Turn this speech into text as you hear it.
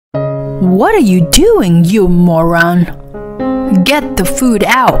What are you doing, you moron? Get the food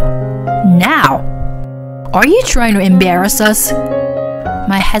out, now! Are you trying to embarrass us?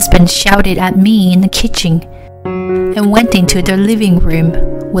 My husband shouted at me in the kitchen and went into the living room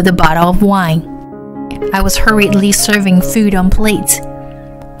with a bottle of wine. I was hurriedly serving food on plates,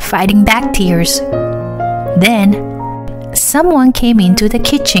 fighting back tears. Then, someone came into the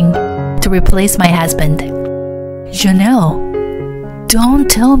kitchen to replace my husband. Janelle, don't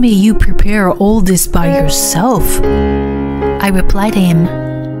tell me you prepare all this by yourself. I replied to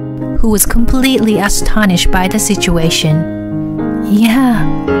him, who was completely astonished by the situation. Yeah,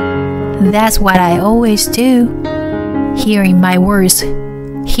 that's what I always do. Hearing my words,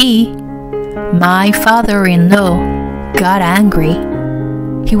 he, my father-in-law, got angry.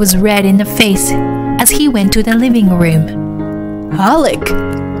 He was red in the face as he went to the living room. Alec,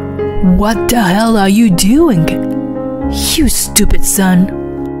 what the hell are you doing? You stupid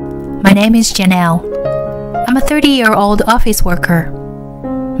son. My name is Janelle. I'm a 30-year-old office worker.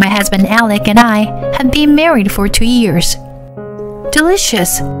 My husband Alec and I have been married for 2 years.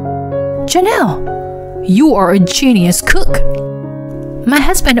 Delicious. Janelle, you are a genius cook. My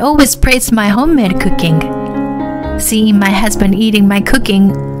husband always praised my homemade cooking. Seeing my husband eating my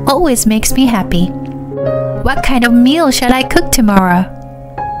cooking always makes me happy. What kind of meal shall I cook tomorrow?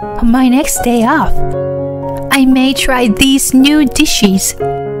 On my next day off, I may try these new dishes.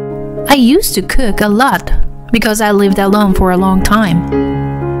 I used to cook a lot because I lived alone for a long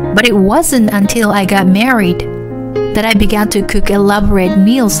time. But it wasn't until I got married that I began to cook elaborate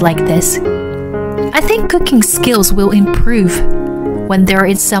meals like this. I think cooking skills will improve when there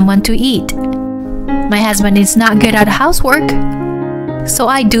is someone to eat. My husband is not good at housework, so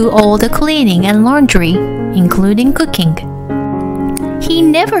I do all the cleaning and laundry, including cooking. He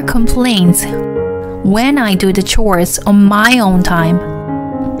never complains when I do the chores on my own time,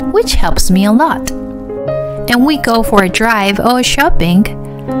 which helps me a lot. And we go for a drive or shopping.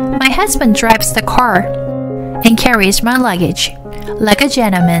 My husband drives the car and carries my luggage like a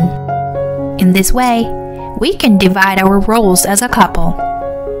gentleman. In this way, we can divide our roles as a couple.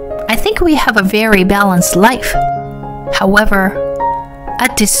 I think we have a very balanced life. However, a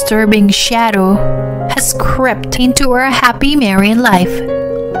disturbing shadow has crept into our happy married life.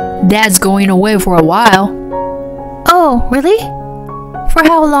 Dad's going away for a while. Oh, really? For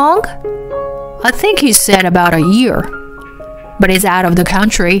how long? I think he said about a year. But he's out of the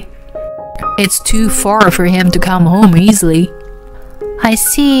country. It's too far for him to come home easily. I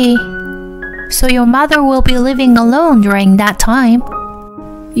see. So your mother will be living alone during that time?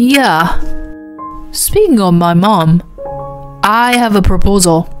 Yeah. Speaking of my mom, I have a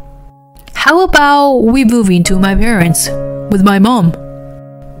proposal. How about we move into my parents with my mom?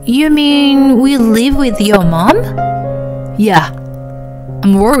 You mean we live with your mom? Yeah.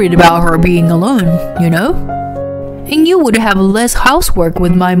 I'm worried about her being alone, you know? And you would have less housework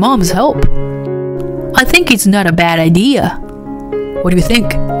with my mom's help. I think it's not a bad idea. What do you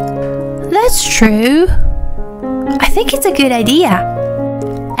think? That's true. I think it's a good idea.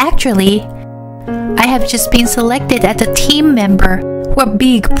 Actually, I have just been selected as a team member for a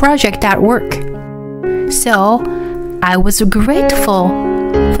big project at work. So, I was grateful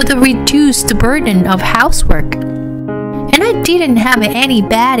for the reduced burden of housework. And I didn't have any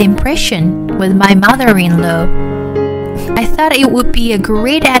bad impression with my mother-in-law. I thought it would be a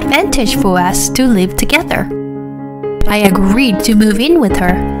great advantage for us to live together. I agreed to move in with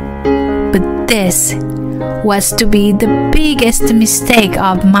her. But this was to be the biggest mistake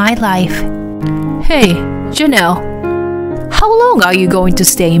of my life. Hey, Janelle, how long are you going to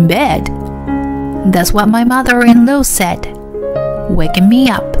stay in bed? That's what my mother-in-law said, waking me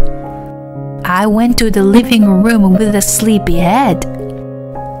up. I went to the living room with a sleepy head.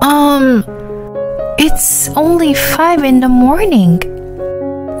 It's only 5 in the morning.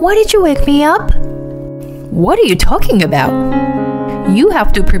 Why did you wake me up? What are you talking about? You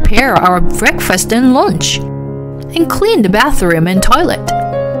have to prepare our breakfast and lunch, and clean the bathroom and toilet.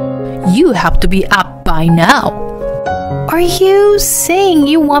 You have to be up by now. Are you saying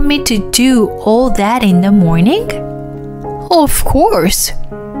you want me to do all that in the morning? Of course.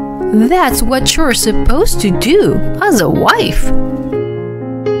 That's what you're supposed to do as a wife.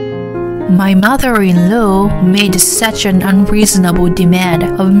 My mother-in-law made such an unreasonable demand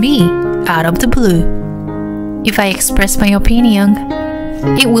of me out of the blue. If I express my opinion,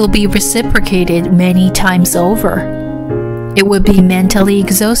 it will be reciprocated many times over. It would be mentally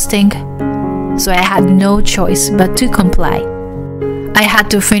exhausting, so I had no choice but to comply. I had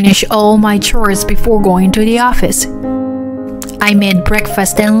to finish all my chores before going to the office. I made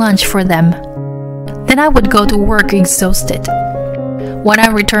breakfast and lunch for them. Then I would go to work exhausted. When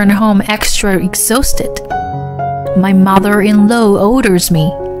I return home extra exhausted, my mother-in-law orders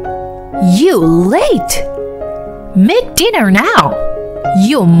me, "You late! Make dinner now,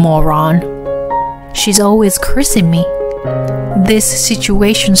 you moron!" She's always cursing me. This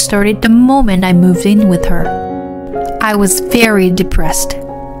situation started the moment I moved in with her. I was very depressed.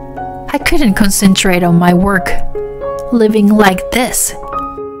 I couldn't concentrate on my work, living like this.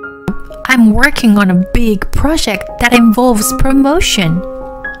 I'm working on a big project that involves promotion.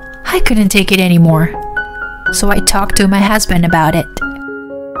 I couldn't take it anymore, so I talked to my husband about it.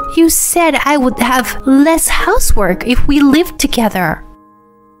 "You said I would have less housework if we lived together.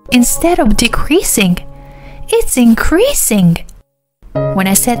 Instead of decreasing, it's increasing." When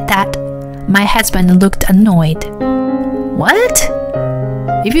I said that, my husband looked annoyed. "What?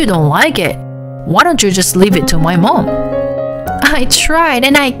 If you don't like it, why don't you just leave it to my mom?" "I tried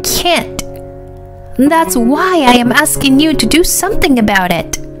and I can't. That's why I am asking you to do something about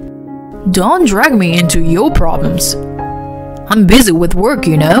it." "Don't drag me into your problems. I'm busy with work,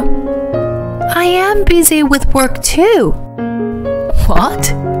 you know." "I am busy with work too."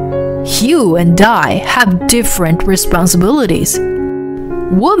 "What? You and I have different responsibilities.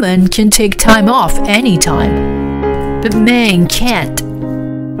 Women can take time off anytime, but men can't."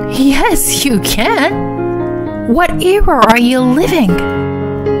 "Yes, you can. What era are you living?"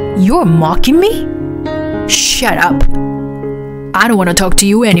 "You're mocking me? Shut up. I don't want to talk to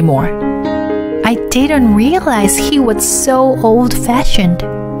you anymore." I didn't realize he was so old-fashioned.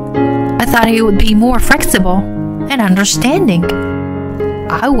 I thought he would be more flexible and understanding.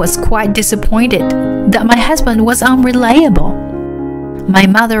 I was quite disappointed that my husband was unreliable. My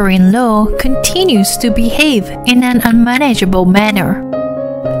mother-in-law continues to behave in an unmanageable manner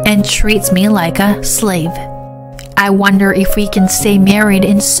and treats me like a slave. I wonder if we can stay married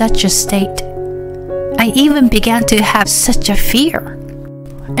in such a state. I even began to have such a fear.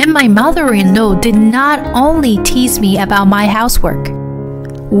 And my mother-in-law did not only tease me about my housework.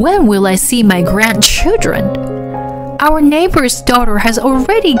 "When will I see my grandchildren? Our neighbor's daughter has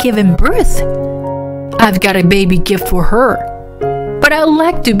already given birth. I've got a baby gift for her, but I'd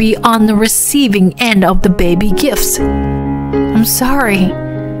like to be on the receiving end of the baby gifts." "I'm sorry,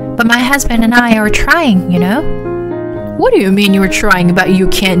 but my husband and I are trying, you know." "What do you mean you're trying but you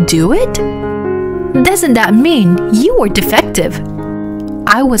can't do it? Doesn't that mean you are defective?"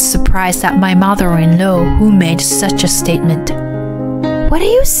 I was surprised at my mother-in-law who made such a statement. "What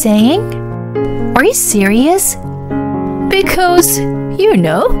are you saying? Are you serious?" "Because, you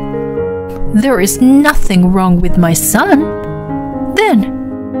know, there is nothing wrong with my son.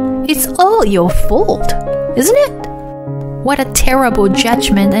 Then, it's all your fault, isn't it?" What a terrible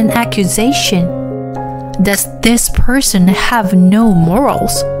judgment and accusation. Does this person have no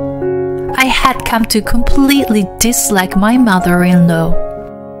morals? I had come to completely dislike my mother-in-law,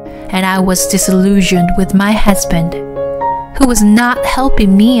 and I was disillusioned with my husband, who was not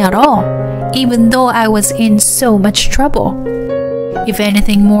helping me at all, even though I was in so much trouble. If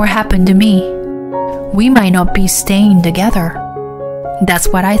anything more happened to me, we might not be staying together. That's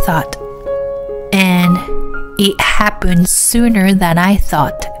what I thought. And it happened sooner than I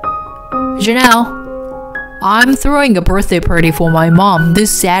thought. "Janelle, I'm throwing a birthday party for my mom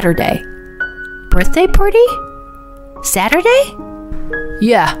this Saturday." "Birthday party? Saturday?"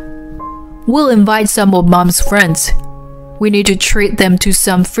 "Yeah. We'll invite some of mom's friends. We need to treat them to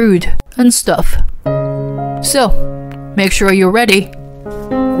some food and stuff. So, make sure you're ready."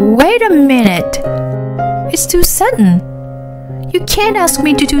 "Wait a minute. It's too sudden. You can't ask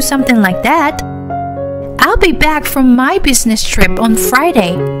me to do something like that. I'll be back from my business trip on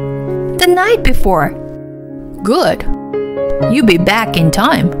Friday, the night before." "Good. You'll be back in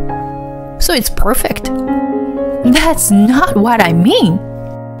time. So it's perfect." "That's not what I mean.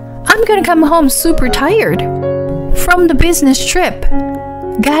 I'm gonna come home super tired from the business trip.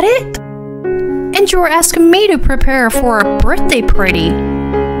 Got it? And you're asking me to prepare for a birthday party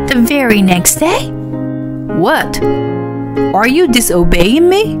the very next day? What? Are you disobeying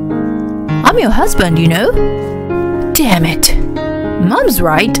me? I'm your husband, you know." "Damn it. Mom's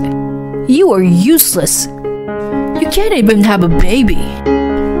right. You are useless. You can't even have a baby,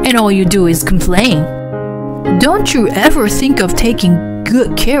 and all you do is complain. Don't you ever think of taking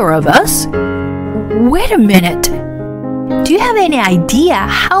good care of us?" "Wait a minute. Do you have any idea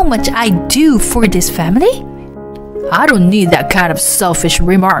how much I do for this family?" "I don't need that kind of selfish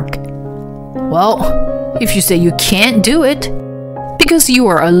remark." "Well, if you say you can't do it because you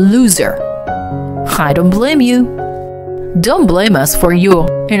are a loser, I don't blame you. Don't blame us for your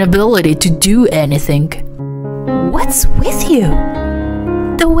inability to do anything." "What's with you?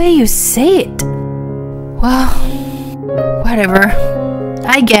 The way you say it." "Well, whatever.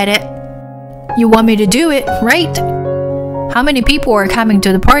 I get it. You want me to do it, right? How many people are coming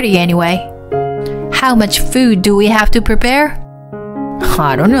to the party anyway? How much food do we have to prepare?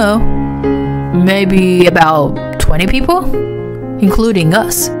 I don't know. Maybe about 20 people? Including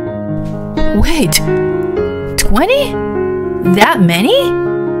us. Wait, 20? That many?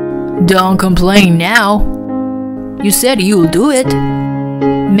 Don't complain now. You said you'll do it.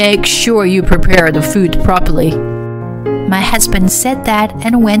 Make sure you prepare the food properly. My husband said that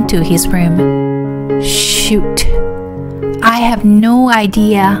and went to his room. Shoot. I have no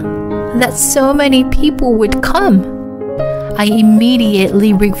idea that so many people would come. I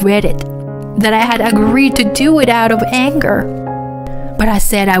immediately regretted that I had agreed to do it out of anger. But I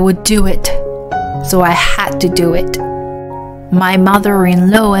said I would do it, so I had to do it. My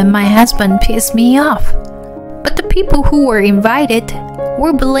mother-in-law and my husband pissed me off, but the people who were invited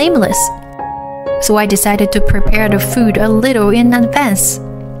were blameless. So I decided to prepare the food a little in advance.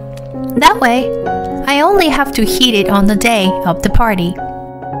 That way, I only have to heat it on the day of the party.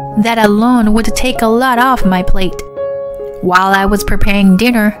 That alone would take a lot off my plate. While I was preparing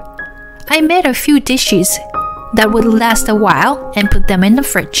dinner, I made a few dishes that would last a while and put them in the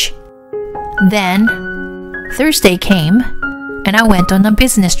fridge. Then, Thursday came and I went on a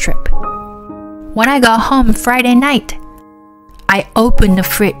business trip. When I got home Friday night, I opened the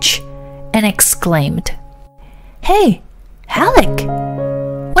fridge and exclaimed, "Hey, Alec,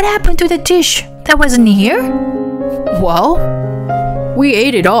 what happened to the dish that wasn't here?" "Well, we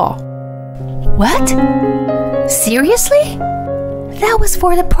ate it all." "What? Seriously? That was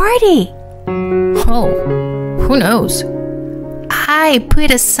for the party." "Oh, who knows? I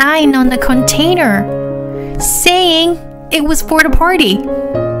put a sign on the container saying it was for the party.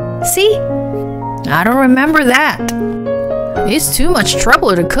 See? I don't remember that. It's too much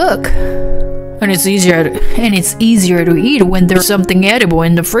trouble to cook. And it's easier to eat when there's something edible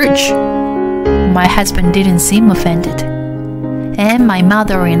in the fridge." My husband didn't seem offended. And my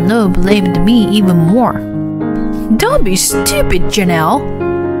mother-in-law blamed me even more. "Don't be stupid, Janelle.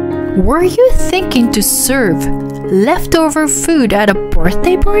 Were you thinking to serve leftover food at a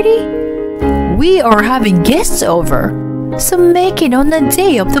birthday party? We are having guests over, so make it on the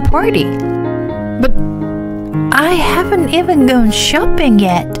day of the party." "But I haven't even gone shopping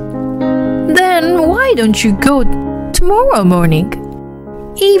yet." "Then why don't you go tomorrow morning?"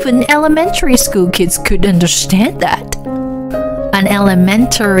 Even elementary school kids could understand that. An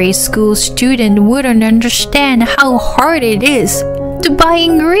elementary school student wouldn't understand how hard it is to buy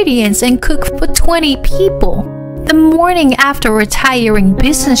ingredients and cook for 20 people the morning after a tiring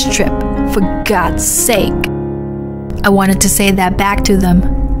business trip, for God's sake. I wanted to say that back to them,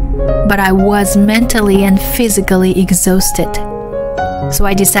 but I was mentally and physically exhausted. So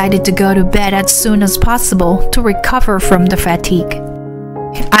I decided to go to bed as soon as possible to recover from the fatigue.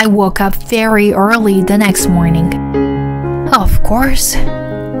 I woke up very early the next morning. Of course,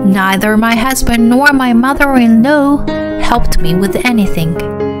 neither my husband nor my mother-in-law helped me with anything.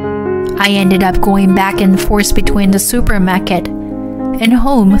 I ended up going back and forth between the supermarket and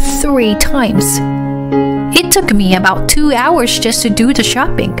home 3 times. It took me about 2 hours just to do the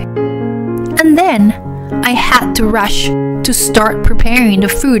shopping. And then I had to rush to start preparing the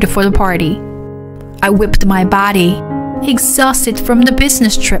food for the party. I whipped my body, exhausted from the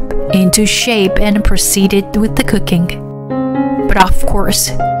business trip, into shape and proceeded with the cooking. But of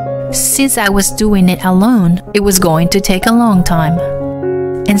course, since I was doing it alone, it was going to take a long time.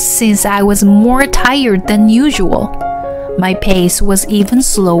 And since I was more tired than usual, my pace was even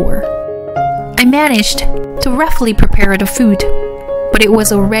slower. I managed to roughly prepare the food, but it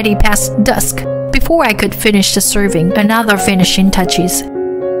was already past dusk before I could finish the serving and other finishing touches.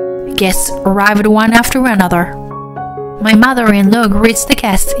 Guests arrived one after another. My mother-in-law greets the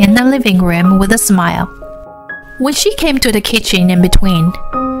guests in the living room with a smile. When she came to the kitchen in between,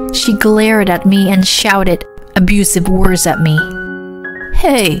 she glared at me and shouted abusive words at me.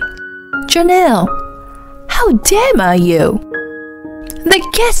 "Hey, Janelle, how damn are you? The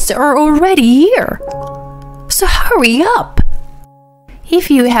guests are already here, so hurry up.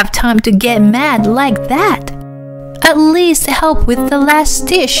 If you have time to get mad like that, at least help with the last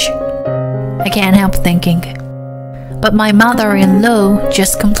dish." I can't help thinking. But my mother-in-law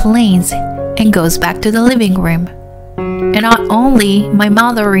just complains and goes back to the living room. And not only my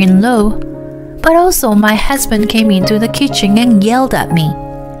mother-in-law, but also my husband came into the kitchen and yelled at me.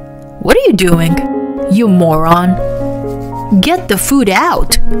 "What are you doing, you moron? Get the food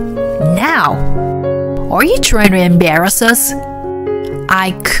out, now! Are you trying to embarrass us?"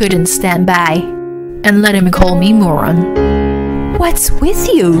 I couldn't stand by and let him call me moron. "What's with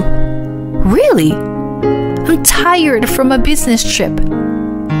you? Really? I'm tired from a business trip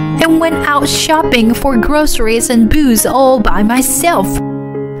and went out shopping for groceries and booze all by myself.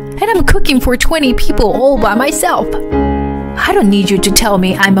 And I'm cooking for 20 people all by myself. I don't need you to tell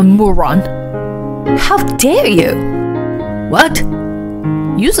me I'm a moron. How dare you? What?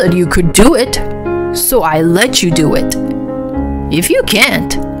 You said you could do it, so I let you do it. If you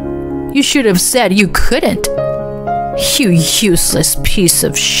can't, you should have said you couldn't. You useless piece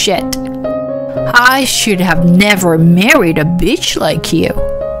of shit. I should have never married a bitch like you.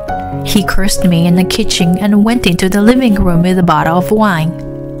 He cursed me in the kitchen and went into the living room with a bottle of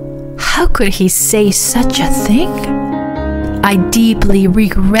wine. How could he say such a thing? I deeply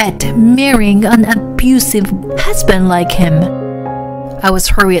regret marrying an abusive husband like him. I was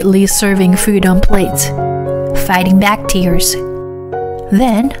hurriedly serving food on plates, fighting back tears.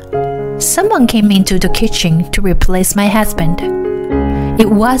 Then, someone came into the kitchen to replace my husband. It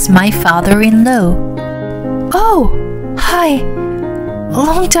was my father-in-law. Oh, hi.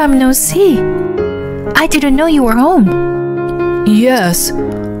 Long time no see. I didn't know you were home. Yes,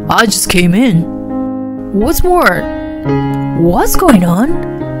 I just came in. What's more? What's going on?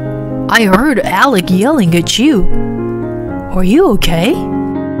 I heard Alec yelling at you. Are you okay?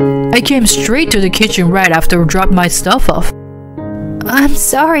 I came straight to the kitchen right after I dropped my stuff off. I'm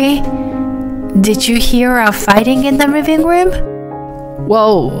sorry. Did you hear our fighting in the living room?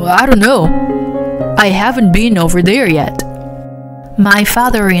 Well, I don't know. I haven't been over there yet. My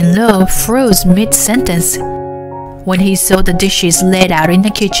father-in-law froze mid-sentence when he saw the dishes laid out in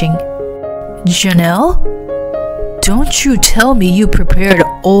the kitchen. Janelle? Don't you tell me you prepared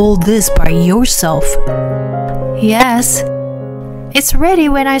all this by yourself? Yes. It's ready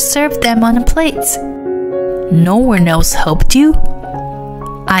when I served them on the plates. No one else helped you?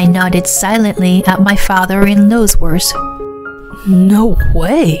 I nodded silently at my father-in-law's words. No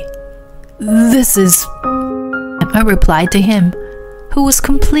way. This is... I replied to him, who was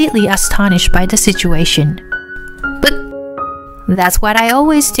completely astonished by the situation. But that's what I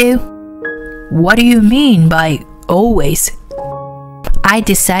always do. What do you mean by always? I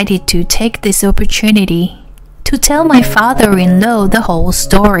decided to take this opportunity to tell my father-in-law the whole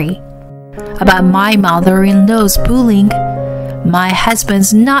story. About my mother-in-law's bullying, my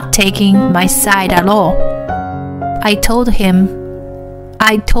husband's not taking my side at all. I told him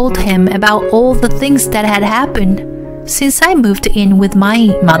about all the things that had happened since I moved in with my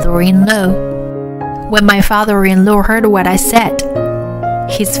mother-in-law. When my father-in-law heard what I said,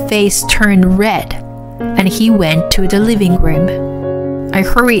 his face turned red and he went to the living room. I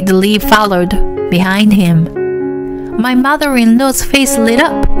hurriedly followed behind him. My mother-in-law's face lit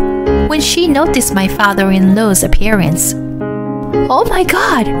up when she noticed my father-in-law's appearance. Oh my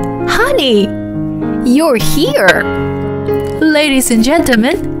God, honey, you're here! Ladies and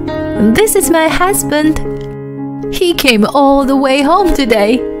gentlemen, this is my husband. He came all the way home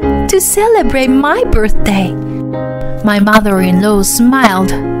today to celebrate my birthday. My mother-in-law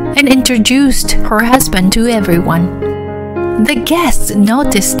smiled and introduced her husband to everyone. The guests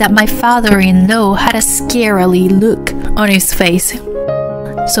noticed that my father-in-law had a scarily look on his face,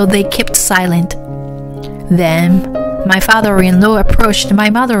 so they kept silent. Then, my father-in-law approached my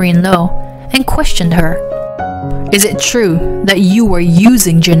mother-in-law and questioned her. Is it true that you were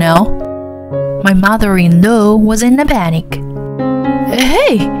using Janelle? My mother-in-law was in a panic.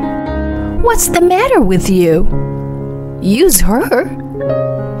 Hey, what's the matter with you? Use her?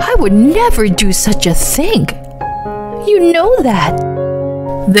 I would never do such a thing. You know that.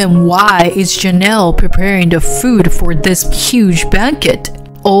 Then why is Janelle preparing the food for this huge banquet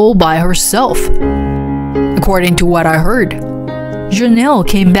all by herself? According to what I heard, Janelle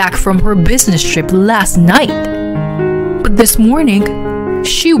came back from her business trip last night. But this morning,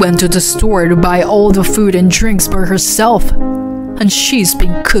 she went to the store to buy all the food and drinks by herself, and she's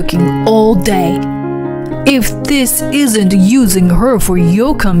been cooking all day. If this isn't using her for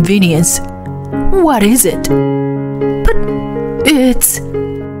your convenience, what is it? But it's...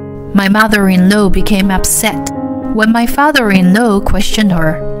 My mother-in-law became upset when my father-in-law questioned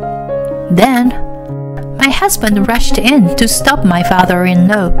her. Then, my husband rushed in to stop my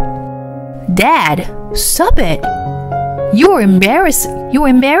father-in-law. Dad, stop it! You're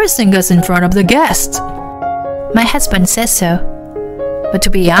embarrassing us in front of the guests. My husband said so. But to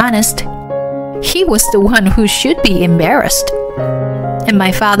be honest, he was the one who should be embarrassed. And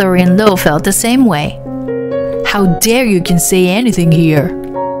my father-in-law felt the same way. How dare you can say anything here?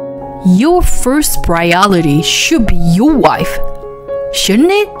 Your first priority should be your wife,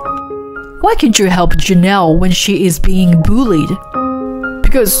 shouldn't it? Why can't you help Janelle when she is being bullied?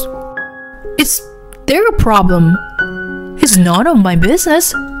 Because it's their problem. It's none of my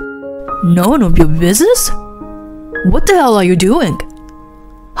business. None of your business? What the hell are you doing?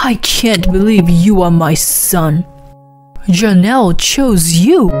 I can't believe you are my son. Janelle chose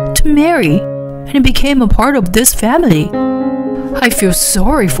you to marry and became a part of this family. I feel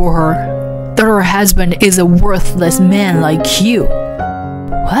sorry for her, that her husband is a worthless man like you.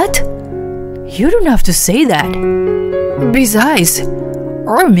 What? You don't have to say that. Besides,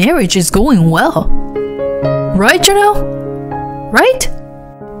 our marriage is going well. Right, Janelle? Right?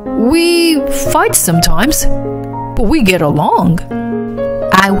 We fight sometimes, but we get along.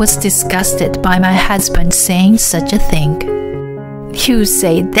 I was disgusted by my husband saying such a thing. You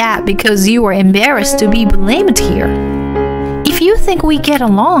say that because you are embarrassed to be blamed here. If you think we get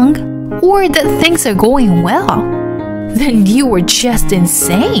along, or that things are going well, then you are just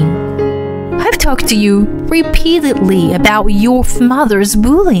insane. I've talked to you repeatedly about your mother's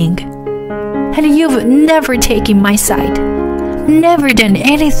bullying, and you've never taken my side, never done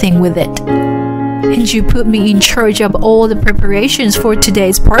anything with it. And you put me in charge of all the preparations for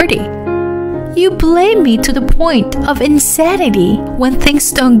today's party. You blame me to the point of insanity when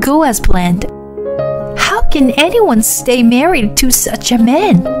things don't go as planned. How can anyone stay married to such a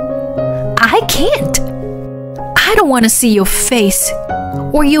man? I can't. I don't want to see your face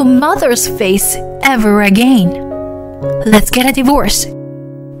or your mother's face ever again. Let's get a divorce.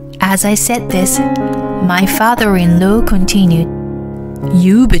 As I said this, my father-in-law continued.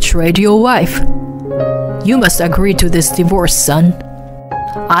 You betrayed your wife. You must agree to this divorce, son.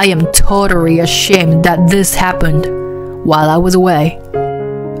 I am totally ashamed that this happened while I was away.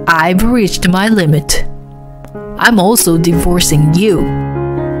 I've reached my limit. I'm also divorcing you.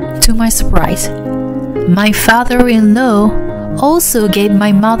 To my surprise, my father-in-law also gave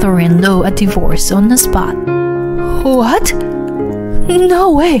my mother-in-law a divorce on the spot. What?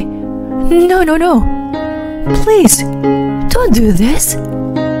 No way. No. Please, don't do this.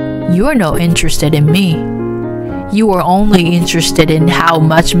 You're not interested in me. You are only interested in how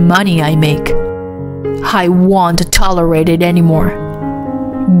much money I make. I won't tolerate it anymore.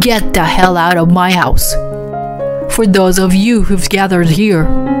 Get the hell out of my house. For those of you who've gathered here,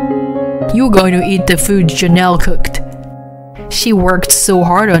 you're going to eat the food Janelle cooked. She worked so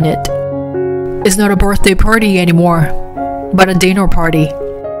hard on it. It's not a birthday party anymore, but a dinner party.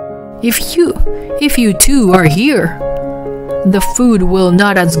 If you two are here, the food will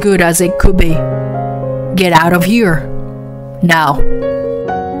not as good as it could be. Get out of here. Now.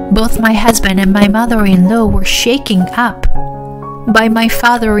 Both my husband and my mother-in-law were shaken up by my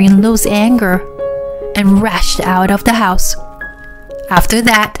father-in-law's anger and rushed out of the house. After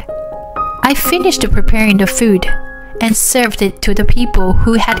that, I finished preparing the food and served it to the people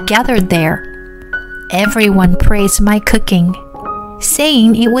who had gathered there. Everyone praised my cooking,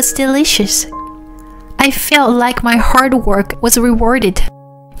 saying it was delicious. I felt like my hard work was rewarded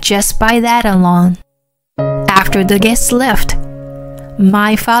just by that alone. After the guests left,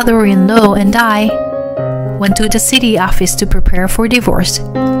 my father-in-law and I went to the city office to prepare for divorce.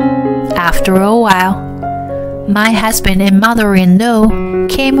 After a while, my husband and mother-in-law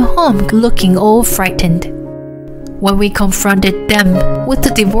came home looking all frightened. When we confronted them with the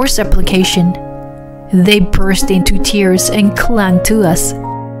divorce application, they burst into tears and clung to us.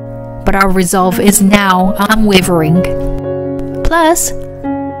 But our resolve is now unwavering. Plus,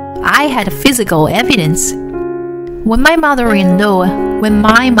 I had physical evidence. When my mother-in-law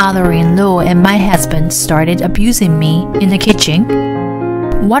and my husband started abusing me in the kitchen,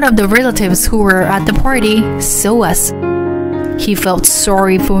 one of the relatives who were at the party saw us. He felt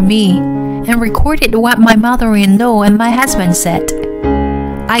sorry for me and recorded what my mother-in-law and my husband said.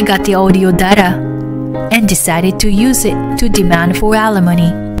 I got the audio data and decided to use it to demand for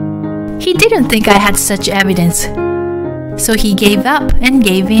alimony. He didn't think I had such evidence, so he gave up and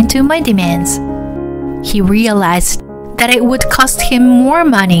gave in to my demands. He realized that it would cost him more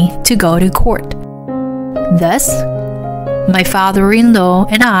money to go to court. Thus, my father-in-law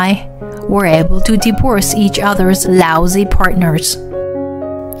and I were able to divorce each other's lousy partners.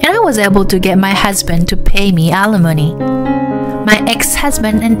 And I was able to get my husband to pay me alimony. My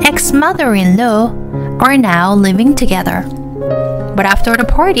ex-husband and ex-mother-in-law are now living together. But after the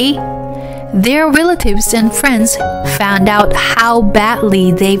party, their relatives and friends found out how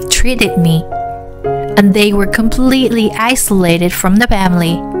badly they've treated me, and they were completely isolated from the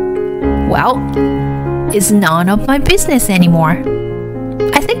family. Well, it's none of my business anymore.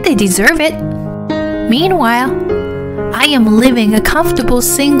 I think they deserve it. Meanwhile, I am living a comfortable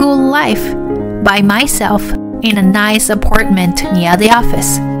single life by myself in a nice apartment near the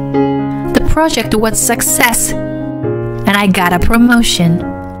office. The project was a success, and I got a promotion.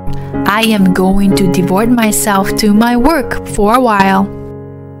 I am going to devote myself to my work for a while.